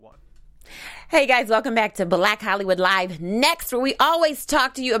Hey guys, welcome back to Black Hollywood Live Next, where we always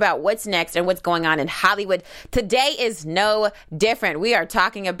talk to you about what's next and what's going on in Hollywood. Today is no different. We are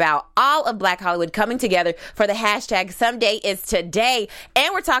talking about all of Black Hollywood coming together for the hashtag Someday is Today.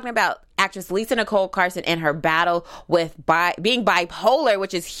 And we're talking about actress Lisa Nicole Carson and her battle with being bipolar,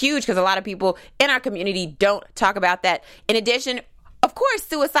 which is huge because a lot of people in our community don't talk about that. In addition, of course,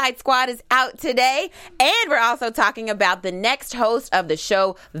 Suicide Squad is out today, and we're also talking about the next host of the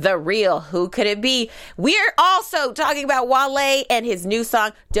show, The Real. Who could it be? We're also talking about Wale and his new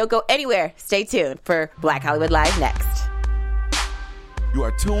song, Don't Go Anywhere. Stay tuned for Black Hollywood Live Next. You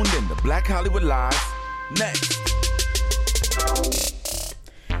are tuned in to Black Hollywood Live Next.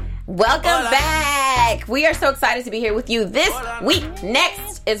 Welcome back. We are so excited to be here with you this week.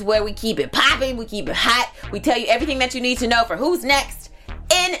 Next is where we keep it popping, we keep it hot. We tell you everything that you need to know for who's next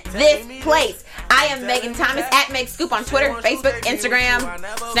in this place. I am Megan Thomas at Meg Scoop on Twitter, Facebook, Instagram,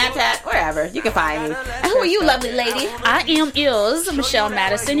 Snapchat, wherever. You can find me. And who are you, lovely lady? I am Michelle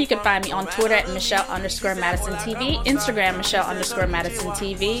Madison. You can find me on Twitter at Michelle_Madison TV, Instagram Michelle_Madison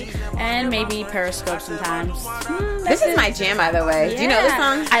TV, and maybe Periscope sometimes. This is my jam, by the way. Yeah. Do you know this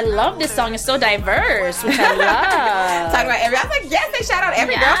song? I love this song. It's so diverse, which I love. Talking about every, I was like, yes, they shout out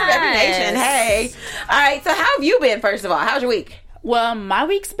every girl from every nation. Hey. All right, so how have you been, first of all? How was your week? Well, my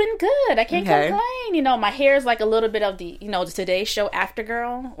week's been good. I can't complain. You know, my hair is like a little bit of the, the Today Show after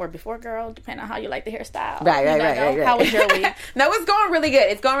girl or before girl, depending on how you like the hairstyle. Right. How was your week? No, it's going really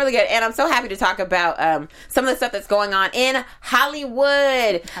good. It's going really good. And I'm so happy to talk about some of the stuff that's going on in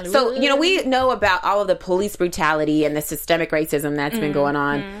Hollywood. So, we know about all of the police brutality and the systemic racism that's been going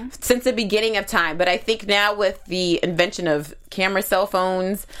on since the beginning of time. But I think now with the invention of camera cell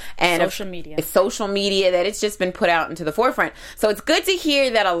phones and social media that it's just been put out into the forefront. So it's good to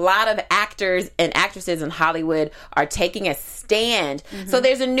hear that a lot of actors and actresses in Hollywood are taking a stand. So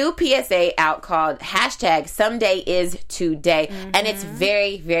there's a new PSA out called hashtag Someday is Today. And it's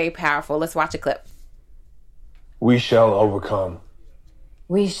very, very powerful. Let's watch a clip. We shall overcome.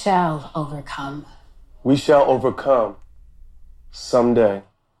 We shall overcome. We shall overcome someday.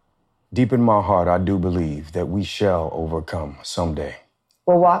 Deep in my heart, I do believe that we shall overcome someday.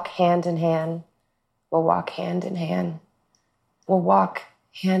 We'll walk hand in hand. We'll walk hand in hand. We'll walk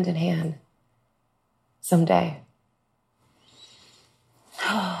hand in hand someday.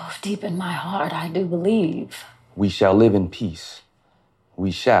 Oh, deep in my heart, I do believe. We shall live in peace.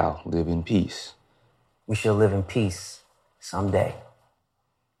 We shall live in peace. We shall live in peace someday.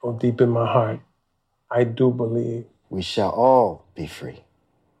 Oh, deep in my heart, I do believe. We shall all be free.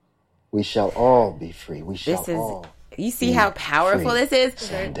 We shall all be free. We shall all. You see how powerful this is?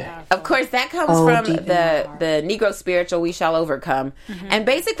 Someday. Of course, that comes from the Negro spiritual, we shall overcome. And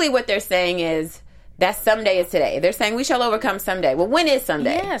basically what they're saying is that someday is today. They're saying we shall overcome someday. Well, when is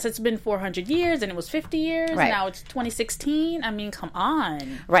someday? Yes, it's been 400 years and it was 50 years. Right. Now it's 2016. I mean, come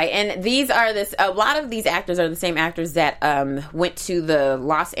on. Right. And a lot of these actors are the same actors that went to the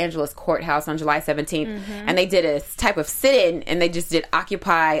Los Angeles courthouse on July 17th. And they did a type of sit-in and they just did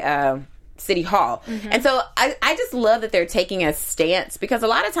Occupy City Hall. And so I just love that they're taking a stance because a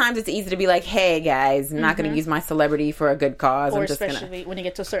lot of times it's easy to be like, hey guys, I'm not going to use my celebrity for a good cause. Or especially when you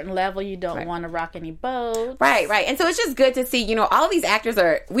get to a certain level, you don't want to rock any boats. Right. And so it's just good to see, all of these actors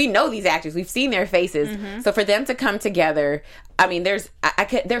we know these actors, we've seen their faces. So for them to come together, I mean, there's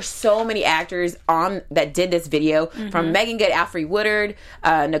so many actors that did this video from Megan Good, Alfre Woodard,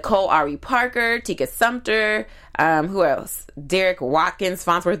 Nicole Ari Parker, Tika Sumpter, who else? Derek Watkins,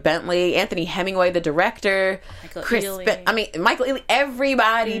 Farnsworth Bentley, Anthony Hemingway, the director, Michael Ealy.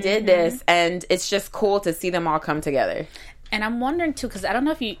 Everybody did this, and it's just cool to see them all come together. And I'm wondering too, because I don't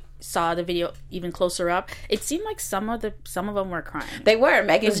know if you saw the video even closer up. It seemed like some of them were crying. They were.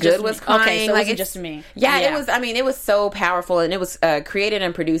 Megan Good was crying. Okay, so it wasn't just me. Yeah, it was. I mean, it was so powerful, and it was created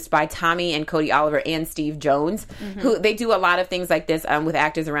and produced by Tommy and Cody Oliver and Steve Jones, who they do a lot of things like this with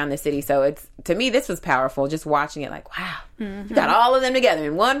actors around the city. So to me, this was powerful. Just watching it, like, wow, you got all of them together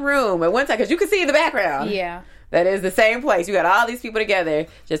in one room at one time because you could see in the background. Yeah. That is the same place. You got all these people together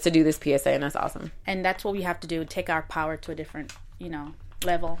just to do this PSA, and that's awesome. And that's what we have to do: take our power to a different,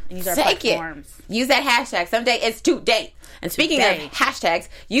 level and use our platforms. Use that hashtag. Someday is today. And speaking of hashtags,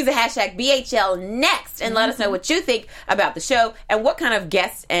 use the hashtag BHL Next and let us know what you think about the show and what kind of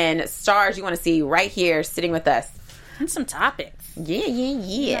guests and stars you want to see right here sitting with us. And some topics.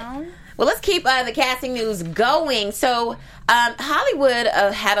 Yeah. Well, let's keep the casting news going. So, Hollywood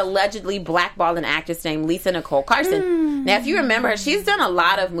had allegedly blackballed an actress named Lisa Nicole Carson. Now, if you remember her, she's done a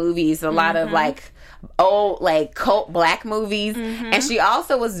lot of movies, a lot of old like cult black movies, and she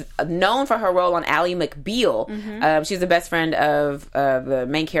also was known for her role on Ally McBeal. She's the best friend of the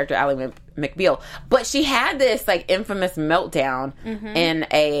main character, Ally McBeal. But she had this like infamous meltdown in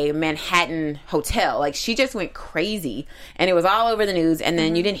a Manhattan hotel. Like she just went crazy, and it was all over the news. And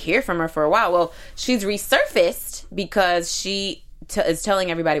then you didn't hear from her for a while. Well, she's resurfaced because she is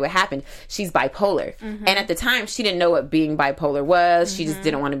telling everybody what happened. She's bipolar, and at the time she didn't know what being bipolar was. She just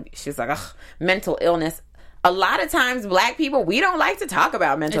didn't want to. She was like, ugh, mental illness. A lot of times black people, we don't like to talk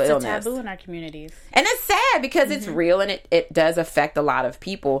about mental illness. It's a taboo in our communities, and it's sad because it's real, and it does affect a lot of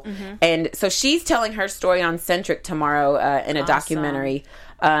people. And so she's telling her story on Centric tomorrow in a documentary.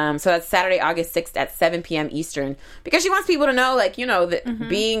 So that's Saturday, August 6th at 7 p.m. Eastern, because she wants people to know, like, you know, that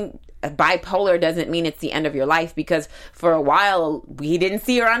being bipolar doesn't mean it's the end of your life, because for a while we didn't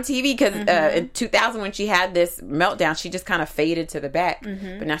see her on TV because in 2000 when she had this meltdown, she just kind of faded to the back.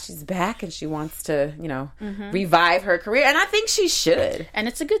 But now she's back and she wants to, you know, revive her career, and I think she should. And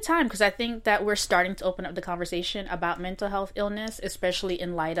it's a good time because I think that we're starting to open up the conversation about mental health illness, especially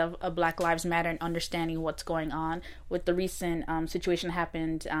in light of Black Lives Matter and understanding what's going on with the recent situation that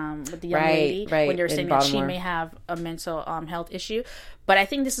happened with the young lady when they were saying that she may have a mental health issue. But I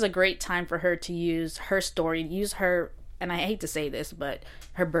think this is a great time for her to use her story, use her, and I hate to say this, but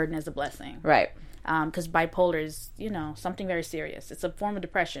her burden as a blessing. Right. Because bipolar is, you know, something very serious. It's a form of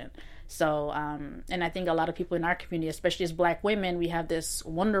depression. So, and I think a lot of people in our community, especially as Black women, we have this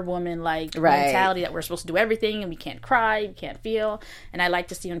Wonder Woman-like mentality that we're supposed to do everything and we can't cry, we can't feel. And I like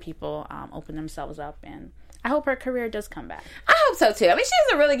to see when people open themselves up, and I hope her career does come back. I hope so too. I mean,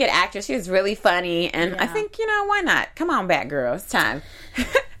 she's a really good actress. She's really funny, and I think, you know, why not? Come on back, girl. It's time.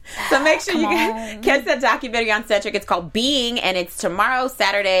 So make sure you catch that documentary on Centric. It's called Being, and it's tomorrow,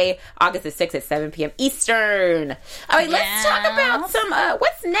 Saturday, August the 6th at 7 p.m. Eastern. All right, let's talk about some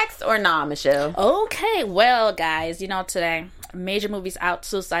what's next or nah, Michelle. Okay, well, guys, you know, today major movies out.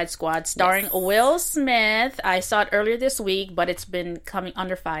 Suicide Squad starring Will Smith. I saw it earlier this week, but it's been coming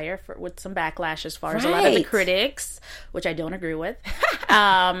under fire with some backlash as far as a lot of the critics, which I don't agree with.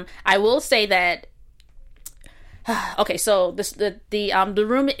 I will say that okay, so the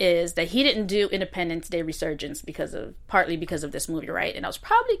rumor is that he didn't do Independence Day Resurgence partly because of this movie, right? And that was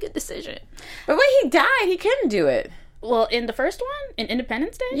probably a good decision. But when he died, he couldn't do it. Well, in the first one, in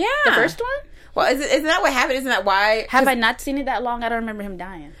Independence Day, yeah, the first one. Well, isn't that what happened? Isn't that why? Have I not seen it that long? I don't remember him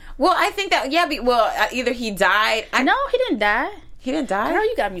dying. Well, I think that either he died. No, he didn't die. He didn't die. Girl,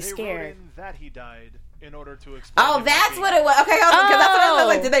 you got me scared. That he died. In order to explain. Oh, that's what it was. Okay, hold on, because that's what I was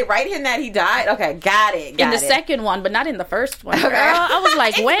like. Did they write him that he died? Okay, got it. In the second one, but not in the first one. Girl, I was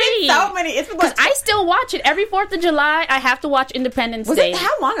like, wait. So many. Because I still watch it every 4th of July. I have to watch Independence Day.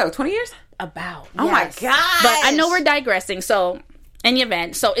 How long ago? 20 years? About. Oh my gosh. But I know we're digressing. So, in the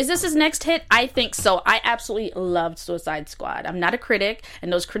event, so is this his next hit? I think so. I absolutely loved Suicide Squad. I'm not a critic,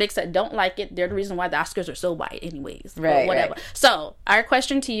 and those critics that don't like it, they're the reason why the Oscars are so white anyways. Right, whatever. Right. So, our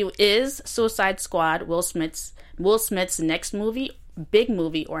question to you is Suicide Squad Will Smith's next movie, big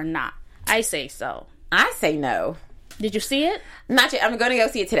movie or not? I say so. I say no. Did you see it? Not yet. I'm going to go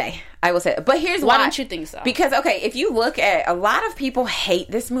see it today. I will say it. But here's why. Why don't you think so? Because, okay, if you look at, a lot of people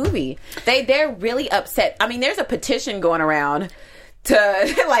hate this movie. They're really upset. I mean, there's a petition going around to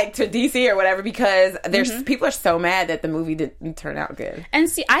DC or whatever, because there's people are so mad that the movie didn't turn out good. And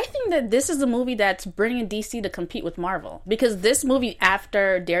see, I think that this is a movie that's bringing DC to compete with Marvel, because this movie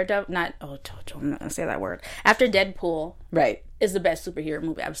after Daredevil, I'm not gonna say that word, after Deadpool, right, is the best superhero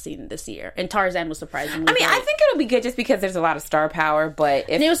movie I've seen this year. And Tarzan was surprisingly I mean, great. I think it'll be good just because there's a lot of star power, but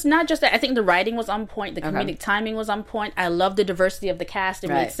it was not just that. I think the writing was on point. The comedic timing was on point. I love the diversity of the cast. It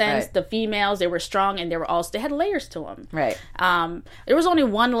made sense. Right. The females, they were strong, and they had layers to them. Right. There was only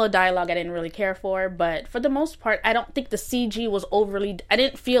one little dialogue I didn't really care for, but for the most part, I don't think the CG was overly... I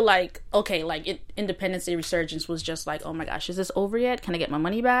didn't feel like, Independence Day Resurgence was just like, oh my gosh, is this over yet? Can I get my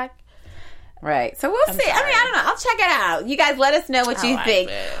money back? Right. So we'll see. Sorry. I mean, I don't know. I'll check it out. You guys let us know what you think.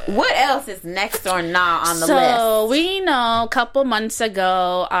 What else is next or not on the list? So we know a couple months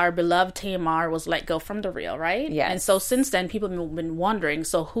ago, our beloved Tamar was let go from The Real, right? Yes. And so since then, people have been wondering,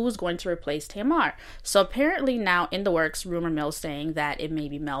 so who's going to replace Tamar? So apparently now in the works, rumor mill saying that it may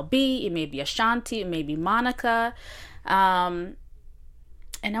be Mel B, it may be Ashanti, it may be Monica.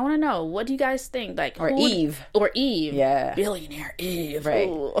 And I want to know, what do you guys think? Eve. Or Eve. Yeah. Billionaire Eve. Right.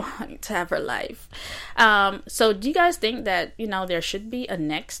 Ooh, I need to have her life. So do you guys think that, there should be a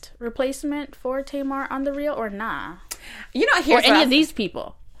next replacement for Tamar on The Real or nah? Or any of these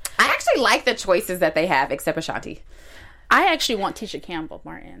people? I actually like the choices that they have, except Ashanti. I actually want Tisha Campbell,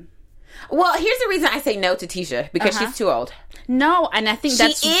 Martin. Well, here's the reason I say no to Tisha, because she's too old. No, and I think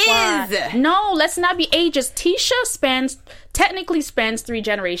that's why. No, let's not be ageist. Tisha technically spans 3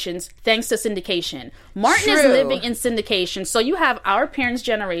 generations thanks to syndication. Martin is living in syndication, so you have our parents'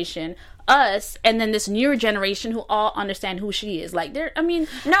 generation, us, and then this newer generation who all understand who she is. Like,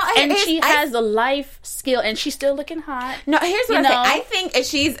 she has a life skill, and she's still looking hot. No, here's what I say. I think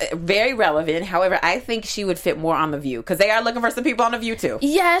she's very relevant. However, I think she would fit more on The View, because they are looking for some people on The View too.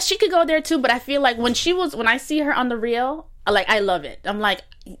 Yeah, she could go there too, but I feel like when I see her on The Real, like, I love it. I'm like,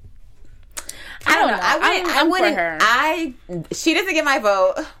 I don't know. I wouldn't. For her. She doesn't get my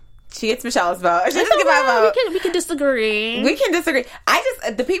vote. She gets Michelle's vote. She doesn't get my vote. We can disagree. We can disagree.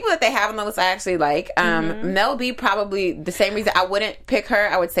 The people that they have on the list I actually like. Mel B, probably the same reason I wouldn't pick her.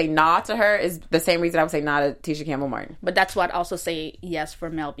 I would say nah to her is the same reason I would say nah to Tisha Campbell Martin. But that's why I'd also say yes for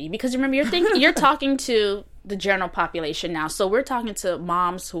Mel B, because remember, you're talking to the general population now, so we're talking to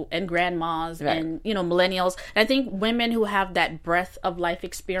moms and grandmas and millennials, and I think women who have that breadth of life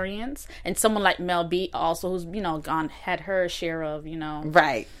experience, and someone like Mel B also, who's had her share of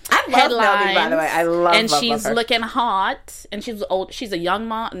right. I love Mel B, by the way. I love and love, she's love her. Looking hot, and she's old. She's a young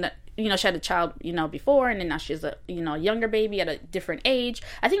mom. And she had a child before, and then now she's a younger baby at a different age.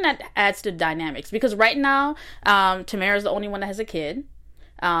 I think that adds to dynamics, because right now Tamara's the only one that has a kid.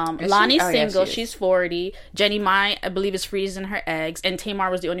 Lonnie's single. She's 40. Jenny Mai, I believe, is freezing her eggs, and Tamar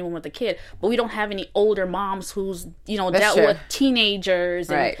was the only one with a kid. But we don't have any older moms who's dealt with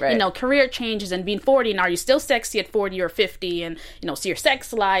teenagers and career changes and being 40. And are you still sexy at 40 or 50? And see your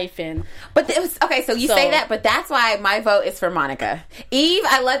sex life and. But so you say that, but that's why my vote is for Monica. Eve,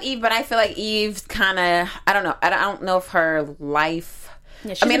 I love Eve, but I feel like Eve's kind of, I don't know. I don't know if her life.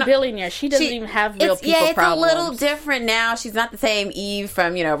 Yeah, she's a billionaire. She doesn't even have real people problems. It's a little different now. She's not the same Eve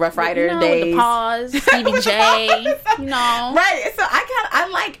from, Rough Rider days. With the pause, Stevie J, Right. So I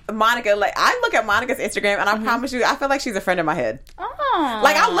like Monica. Like, I look at Monica's Instagram, and I promise you, I feel like she's a friend in my head. Oh.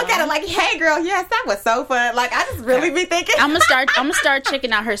 Like, I'll look at it like, hey, girl, yes, that was so fun. Like, I just really be thinking. I'm gonna start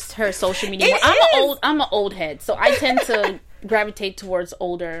checking out her social media. I'm an old head, so I tend to gravitate towards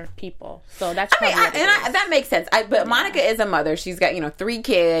older people, so that's probably that makes sense. But Monica is a mother. She's got 3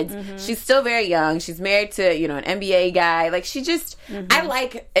 kids. She's still very young. She's married to an NBA guy. Like, she just I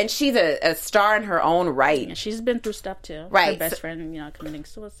like, and she's a star in her own right. Yeah, she's been through stuff too. Right, her best friend committing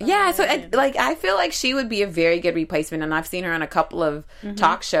suicide. Yeah, so I feel like she would be a very good replacement, and I've seen her on a couple of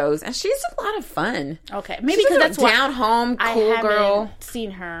talk shows, and she's a lot of fun. Okay, maybe because that's down home cool girl. I haven't seen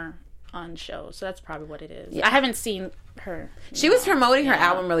her on shows, so that's probably what it is. Yeah. I haven't seen her. She was promoting her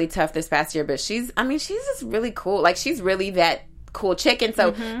album really tough this past year, but she's just really cool. Like, she's really that cool chick, and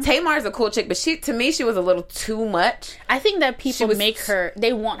so Tamar's a cool chick, but to me she was a little too much. I think that people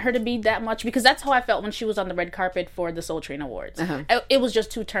they want her to be that much, because that's how I felt when she was on the red carpet for the Soul Train Awards. It was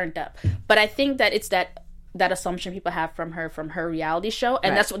just too turned up. But I think that it's that assumption people have from her reality show,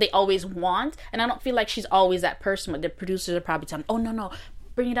 and that's what they always want, and I don't feel like she's always that person. But the producers are probably telling, oh no,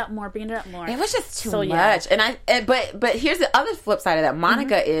 bring it up more. It was just too much. And but here's the other flip side of that.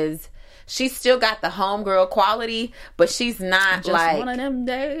 Monica is, she's still got the homegirl quality, but she's not just like one of them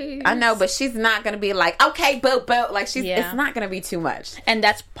days. I know, but she's not gonna be like, okay, boo. Like, it's not gonna be too much. And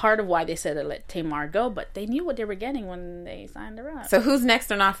that's part of why they said to let Tamar go, but they knew what they were getting when they signed her up. So who's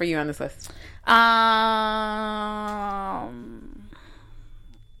next or not for you on this list?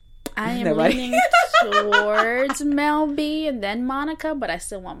 I am leaning towards Mel B and then Monica, but I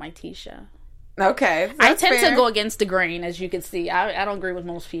still want my Tisha. Okay, I tend to go against the grain, as you can see. I don't agree with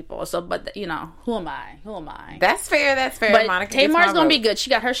most people. So, but who am I? That's fair. But Monica, Tamar's gonna be good. She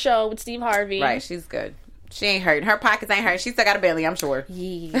got her show with Steve Harvey. Right, she's good. She ain't hurting. Her pockets ain't hurting. She still got a belly, I'm sure.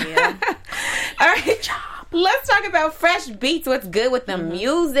 Yeah. All right. Good job. Let's talk about fresh beats. What's good with the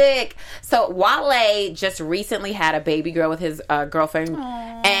music? So Wale just recently had a baby girl with his girlfriend.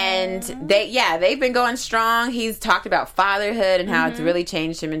 Aww. And they've been going strong. He's talked about fatherhood and how it's really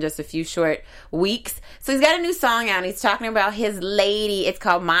changed him in just a few short weeks. So he's got a new song out, and he's talking about his lady. It's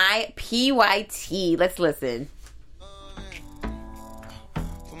called My PYT. Let's listen.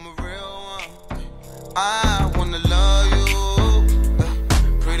 I wanna love you,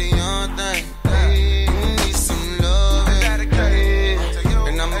 pretty young thing. You need some love,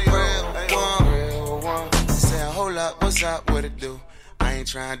 and I'm a real one. Say, hold up, what's up, what it do? I ain't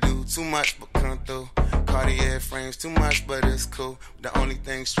trying to do too much, but come through. Cartier frames too much, but it's cool. The only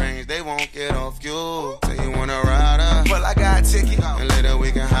thing strange, they won't get off you. Say you wanna ride up, well I got a ticket, and later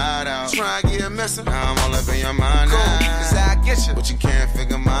we can hide out. Try and get missing, now I'm all up in your mind now. Cause I get you, but you can't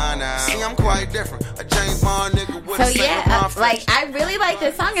figure mine out. See, I'm quite different, a James Bond nigga with I really like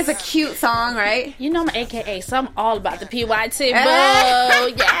this song. It's a cute song, right? You know my AKA, so I'm all about the PYT,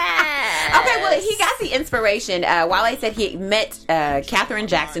 boo. Yeah. he got the inspiration. Wale said he met Katherine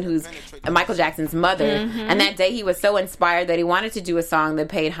Jackson, who's Michael Jackson's mother, and that day he was so inspired that he wanted to do a song that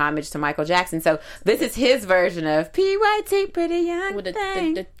paid homage to Michael Jackson. So this is his version of PYT, Pretty Young with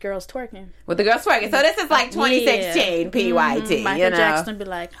Thing. the girls twerking. With the girls twerking. So this is like 2016 PYT. Michael Jackson be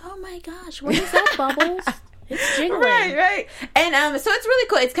like, oh my gosh, what is that, Bubbles? It's jiggling. Right. And so it's really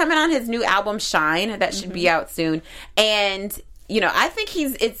cool. It's coming on his new album, Shine. That should be out soon. And, I think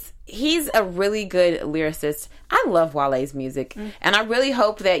he's a really good lyricist. I love Wale's music. And I really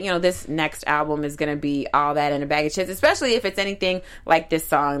hope that, this next album is going to be all that in a bag of chips, especially if it's anything like this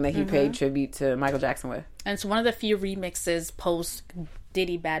song that he paid tribute to Michael Jackson with. And it's one of the few remixes post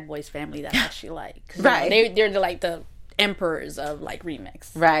Diddy Bad Boys Family that I actually like. Right. They're like the emperors of like remix.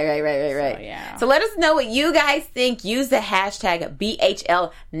 Right. So, yeah. So let us know what you guys think. Use the hashtag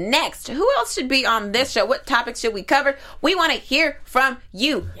BHL Next. Who else should be on this show? What topics should we cover? We want to hear from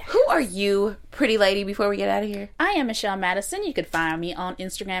you. Yeah. Who are you, pretty lady, before we get out of here? I am Michelle Madison. You can find me on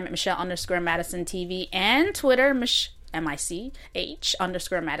Instagram at Michelle_Madison TV and Twitter, MICH_Madison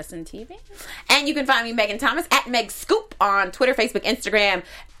TV. And you can find me, Megan Thomas, at Meg Scoop on Twitter, Facebook, Instagram,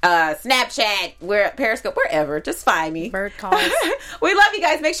 Snapchat, Periscope, wherever. Just find me. Bird calls. We love you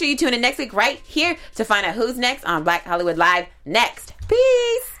guys. Make sure you tune in next week right here to find out who's next on Black Hollywood Live Next.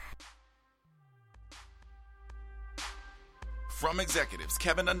 Peace. From executives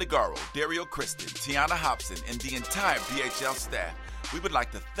Kevin Undergaro, Dario Kristen, Tiana Hobson, and the entire BHL staff, we would like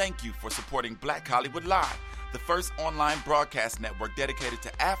to thank you for supporting Black Hollywood Live, the first online broadcast network dedicated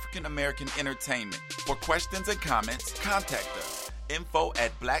to African American entertainment. For questions and comments, contact us.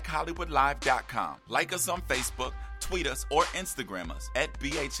 info@blackhollywoodlive.com. Like us on Facebook, tweet us, or Instagram us at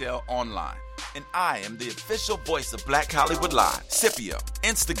BHL Online. And I am the official voice of Black Hollywood Live, Scipio.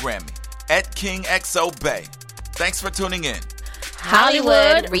 Instagram me at KingXOBay. Thanks for tuning in.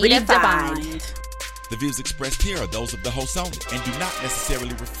 Hollywood Redefined. The views expressed here are those of the host only and do not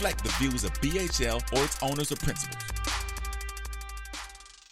necessarily reflect the views of BHL or its owners or principals.